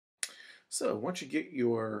So once you get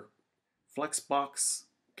your Flexbox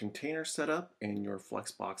container set up and your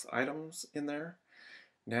Flexbox items in there,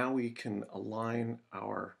 now we can align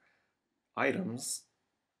our items,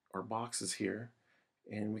 our boxes here,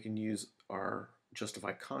 and we can use our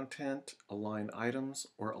justify content, align items,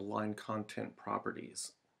 or align content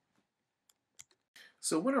properties.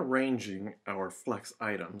 So when arranging our flex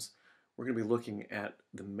items, we're going to be looking at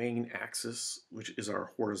the main axis, which is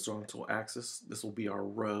our horizontal axis. This will be our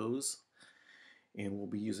rows, and we'll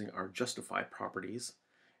be using our justify properties,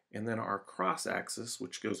 and then our cross axis,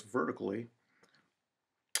 which goes vertically,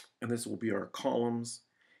 and this will be our columns,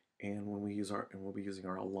 and we'll be using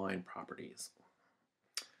our align properties.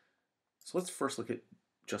 So let's first look at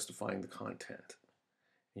justifying the content.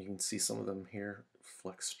 You can see some of them here: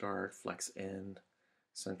 flex start, flex end,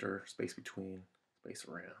 center, space between, space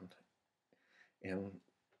around. And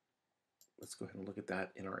let's go ahead and look at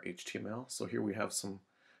that in our HTML. So here we have some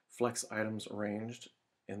flex items arranged,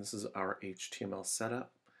 and this is our HTML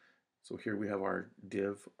setup. So here we have our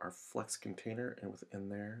div, our flex container, and within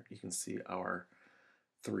there you can see our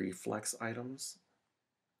 3 flex items.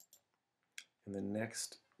 And then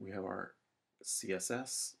next we have our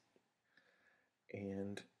CSS,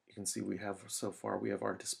 and you can see we have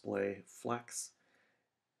our display flex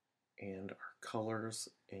and our colors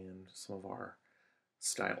and some of our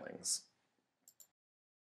stylings.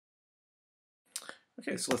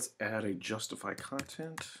 Okay, so let's add a justify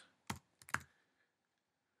content.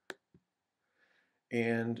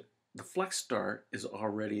 And the flex start is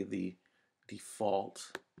already the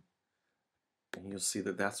default, and you'll see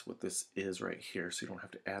that that's what this is right here, so you don't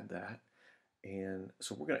have to add that. And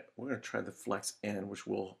so we're gonna try the flex end, which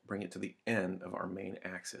will bring it to the end of our main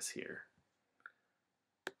axis here.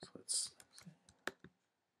 So let's see.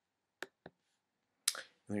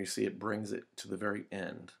 And there you see it brings it to the very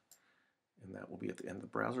end, and that will be at the end of the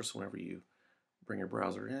browser. So whenever you bring your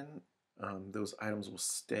browser in, those items will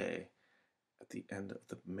stay at the end of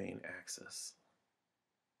the main axis.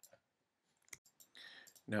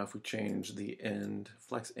 Now if we change the end,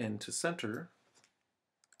 flex end to center,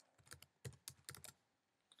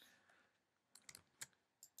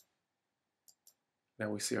 now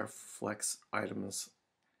we see our flex items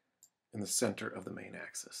in the center of the main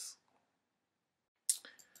axis.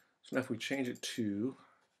 So now if we change it to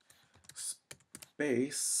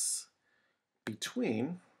space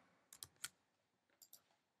between,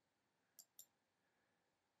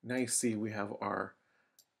 now you see we have our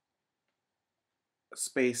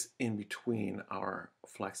space in between our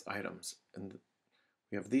flex items, and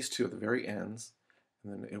we have these two at the very ends,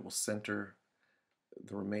 and then it will center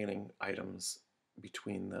the remaining items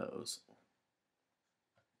between those.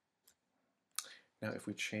 Now if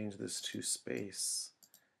we change this to space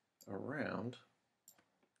around,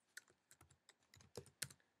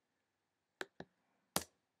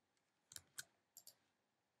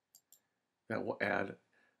 that will add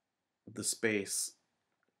the space,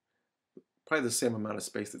 probably the same amount of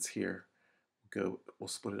space that's here. We'll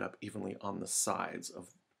split it up evenly on the sides of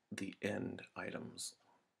the end items.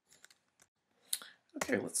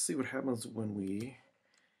 Okay, let's see what happens when we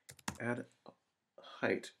add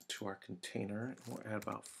height to our container. We'll add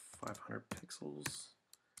about 500 pixels.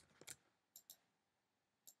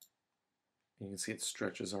 And you can see it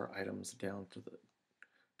stretches our items down to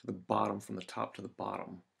the bottom, from the top to the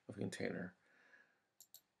bottom of the container.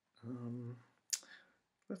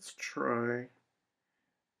 Let's try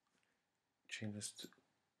change this to,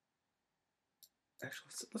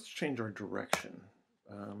 actually let's change our direction.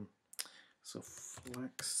 So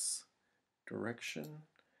flex direction,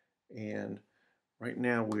 and right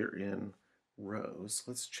now we're in rows.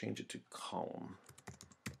 Let's change it to column.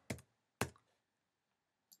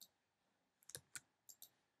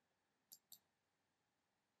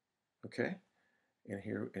 Okay, and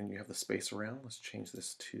here, and you have the space around. Let's change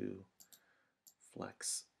this to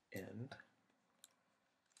flex end.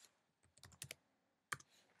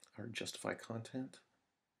 Our justify content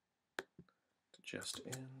to just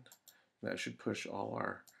end. That should push all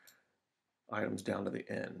our items down to the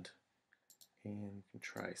end. And you can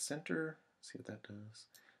try center, see what that does.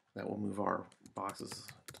 That will move our boxes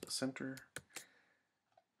to the center.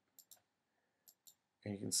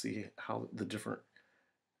 And you can see how the different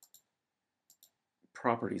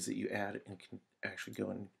properties that you add and can actually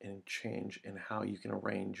go in and change in how you can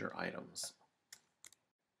arrange your items.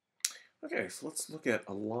 Okay, so let's look at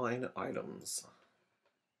align items.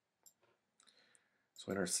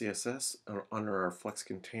 So in our CSS, under our flex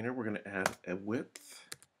container, we're going to add a width.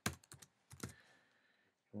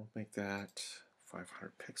 We'll make that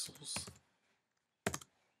 500 pixels.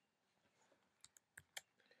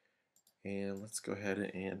 And let's go ahead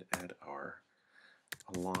and add our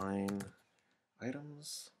align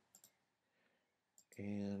items.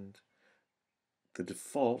 And the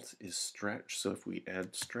default is stretch, so if we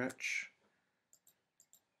add stretch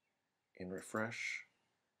and refresh,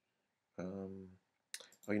 oh,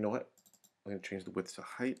 you know what? I'm going to change the width to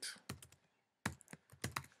height.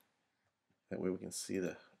 That way we can see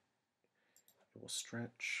it will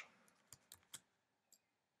stretch.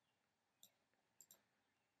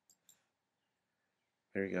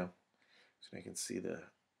 There you go. So now you can see the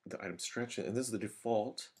item stretch, and this is the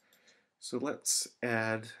default. So let's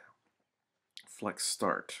add flex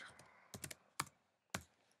start.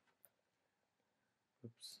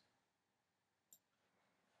 Oops.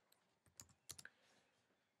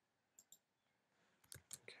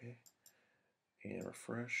 Okay, and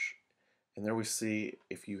refresh. And there we see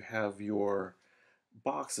if you have your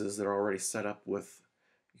boxes that are already set up with,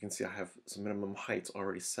 you can see I have some minimum heights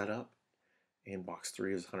already set up. And box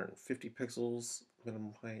 3 is 150 pixels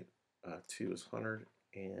minimum height, 2 is 100,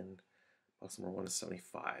 and box number 1 is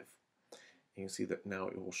 75. And you can see that now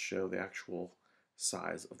it will show the actual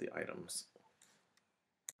size of the items.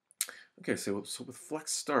 Okay, so with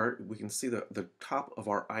Flex Start, we can see that the top of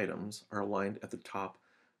our items are aligned at the top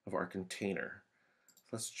of our container.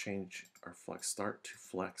 Let's change our Flex Start to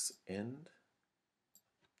Flex End.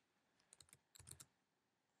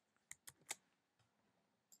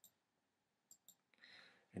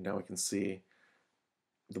 And now we can see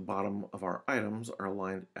the bottom of our items are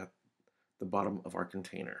aligned at the bottom of our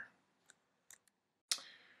container.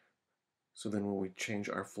 So then when we change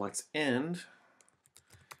our Flex End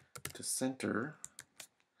to center,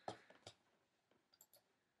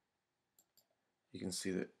 you can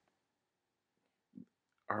see that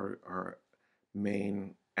our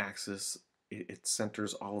main axis, it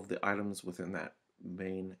centers all of the items within that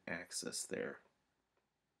main axis there.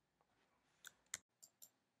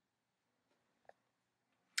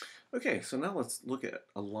 Okay, so now let's look at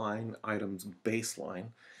align items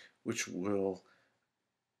baseline, which will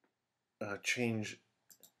align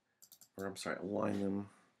them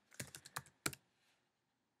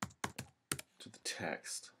to the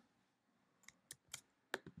text.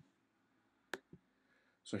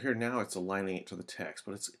 So here now it's aligning it to the text,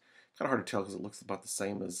 but it's kind of hard to tell because it looks about the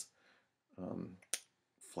same as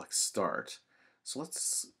Flex Start. So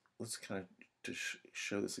let's kind of to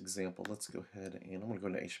show this example. Let's go ahead and I'm going to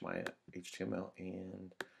go into my HTML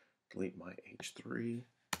and delete my H3.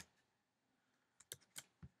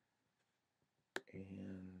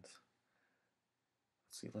 And let's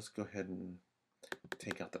see, let's go ahead and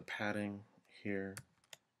take out the padding here.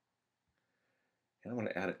 And I'm going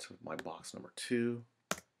to add it to my box number 2.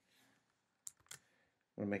 I'm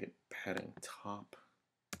going to make it padding top.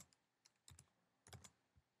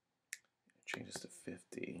 Change this to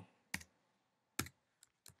 50.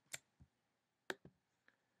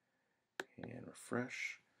 And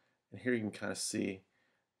refresh. And here you can kind of see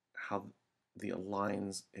how it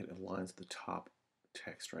aligns the top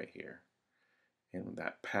text right here. And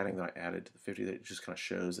that padding that I added to the 50, that just kind of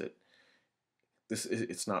shows that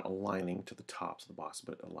it's not aligning to the tops of the box,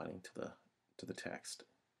 but aligning to the text.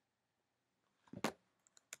 All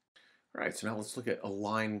right, so now let's look at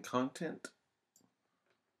align content.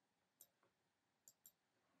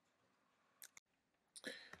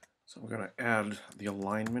 So I'm going to add the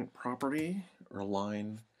alignment property, or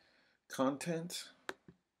align content.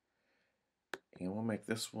 And we'll make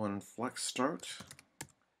this one Flex Start.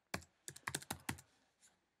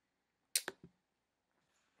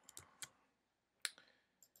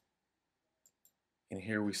 And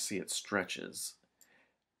here we see it stretches.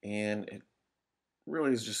 And it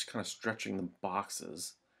really is just kind of stretching the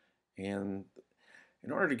boxes. And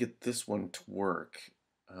in order to get this one to work,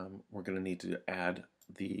 we're going to need to add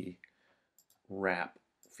the wrap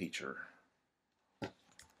feature.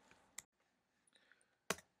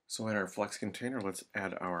 So in our Flex container, let's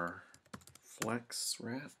add our Flex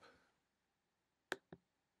wrap.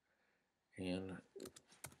 And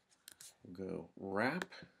we'll go wrap.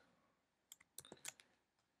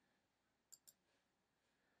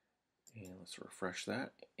 And let's refresh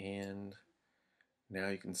that. And now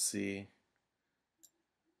you can see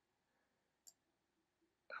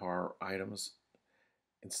how our items,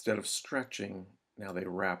 instead of stretching, now they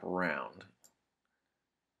wrap around.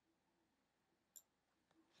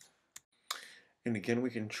 And again, we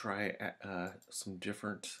can try some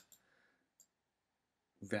different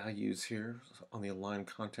values here on the align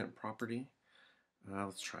content property.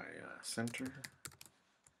 Let's try center.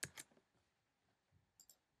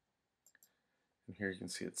 And here you can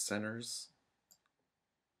see it centers.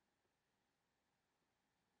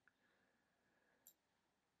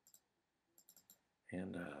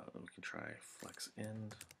 And we can try flex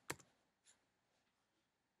end.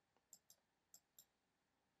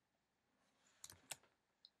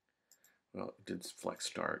 Well, it did flex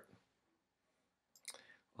start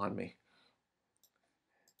on me.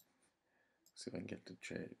 See if I can get to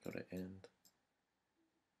go to end.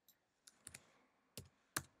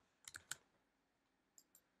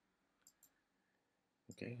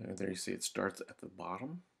 Okay, and there you see it starts at the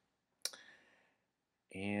bottom.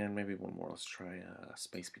 And maybe one more. Let's try a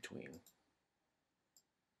space between.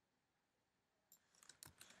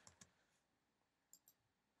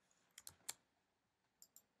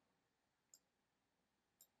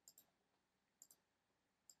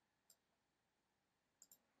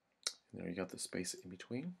 And there you got the space in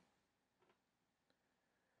between.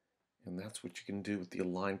 And that's what you can do with the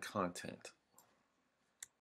align content.